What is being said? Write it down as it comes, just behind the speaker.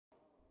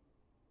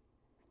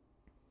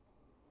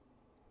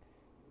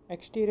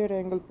Exterior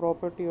angle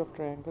property of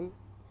triangle.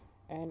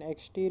 An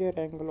exterior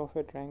angle of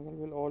a triangle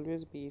will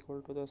always be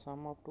equal to the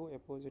sum of two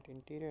opposite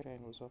interior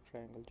angles of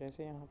triangle.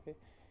 जैसे यहाँ पे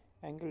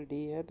angle D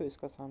है तो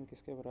इसका सम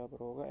किसके बराबर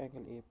होगा,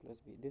 angle A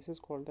plus B. This is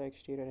called the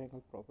exterior angle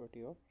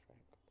property of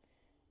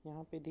triangle.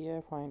 यहाँ पे दिया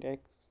है find x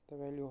the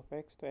value of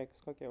x, तो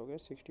x का क्या हो गया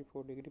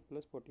 64 डिग्री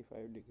प्लस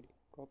 45 डिग्री.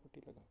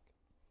 प्रॉपर्टी लगा के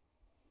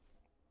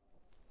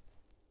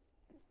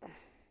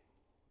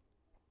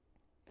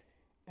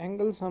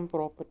angle sum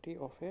property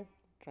of a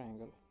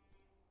triangle.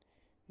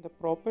 The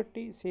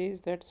property says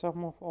that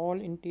sum of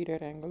all interior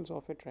angles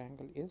of a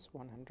triangle is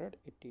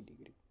 180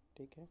 degree.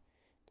 ठीक है,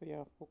 तो ये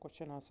आपको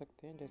क्वेश्चन आ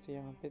सकते हैं. जैसे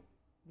यहाँ पे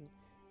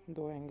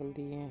दो एंगल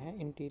दिए हैं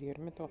इंटीरियर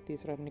में, तो आप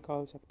तीसरा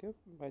निकाल सकते हो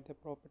by the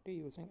property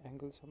using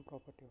angle sum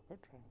property of A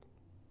triangle.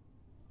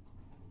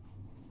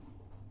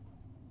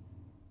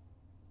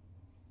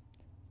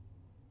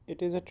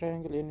 It is a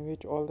triangle in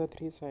which all the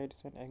three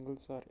sides and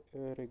angles are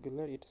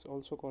regular. It is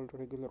also called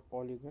regular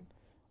polygon.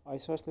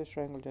 Isosceles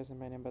triangle जैसे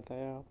मैंने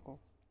बताया आपको.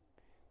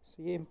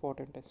 So, ये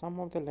important है. सम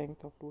of the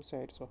length of two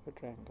sides of A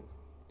triangle.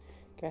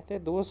 कहते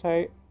हैं दो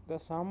side the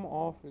some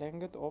of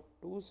length of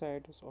two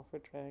sides of A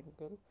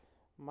triangle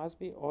must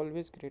be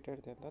always greater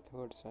than the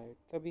third side.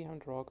 तभी हम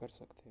ड्रॉ कर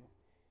सकते हैं.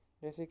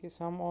 जैसे कि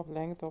सम of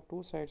length of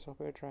two sides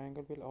of A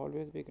triangle will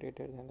always be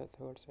greater than the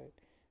third side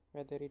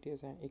whether it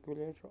is an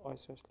equilateral,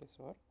 isosceles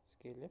और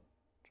scalar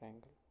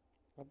triangle.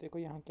 अब देखो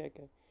यहाँ क्या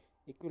क्या है,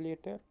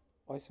 इक्विलेटर,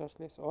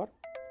 आइसोसेलेस और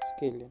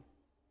स्केलर.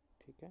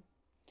 ठीक है.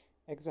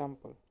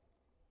 Example,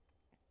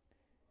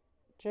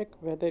 check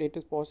whether it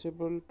is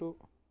possible to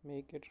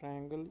make a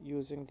triangle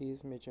using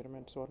these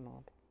measurements or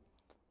not.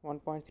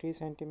 1.3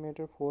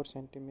 centimeter, 4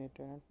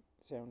 centimeter and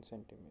 7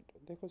 centimeter.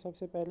 देखो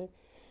सबसे पहले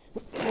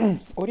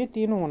और ये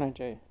तीनों होना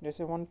चाहिए.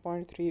 जैसे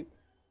 1.3,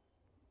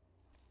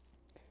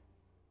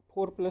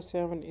 4 plus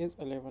 7 is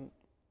 11,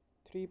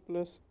 3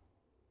 plus,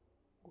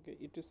 okay,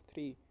 it is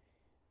 3,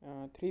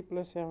 3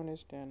 plus 7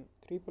 is 10,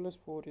 3 plus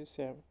 4 is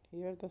 7.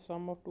 Here the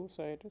sum of two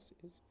sides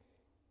is,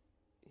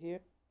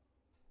 here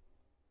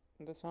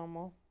the sum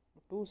of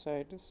two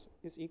sides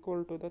is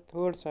equal to the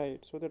third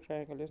side, so the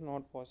triangle is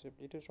not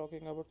possible. It is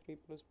talking about 3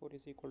 plus 4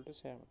 is equal to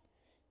 7,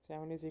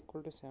 7 is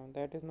equal to 7,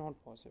 that is not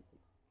possible.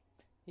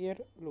 Here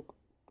look,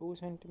 2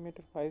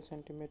 centimeter, 5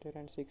 centimeter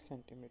and 6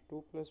 centimeter,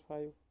 2 plus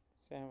 5,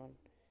 7.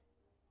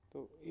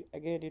 So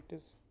again it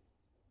is,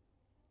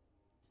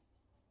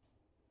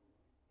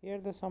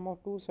 here the sum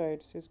of two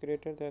sides is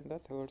greater than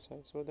the third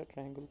side, so the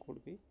triangle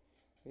could be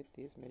with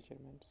these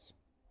measurements.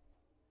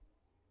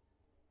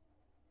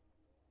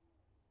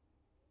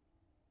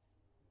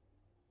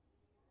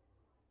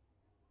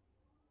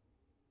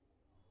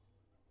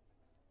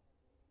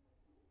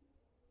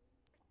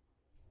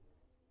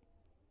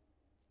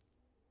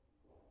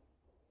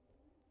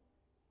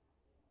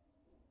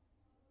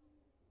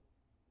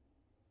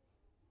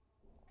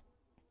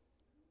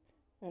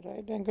 A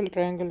right angle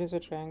triangle is a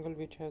triangle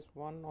which has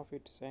one of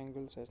its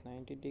angles as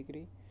 90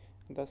 degree.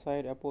 The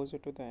side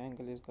opposite to the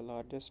angle is the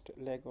largest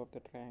leg of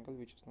the triangle,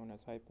 which is known as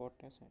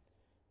hypotenuse. And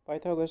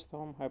Pythagoras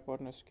theorem,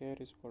 hypotenuse square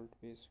is equal to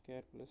base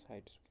square plus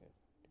height square.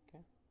 ठीक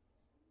है,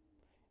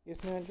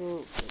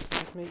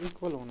 इसमें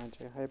equal होना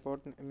चाहिए.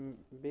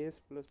 Hypotenuse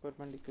base plus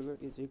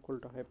perpendicular is equal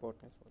to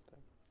hypotenuse होता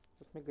है,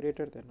 उसमें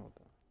greater than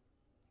होता है.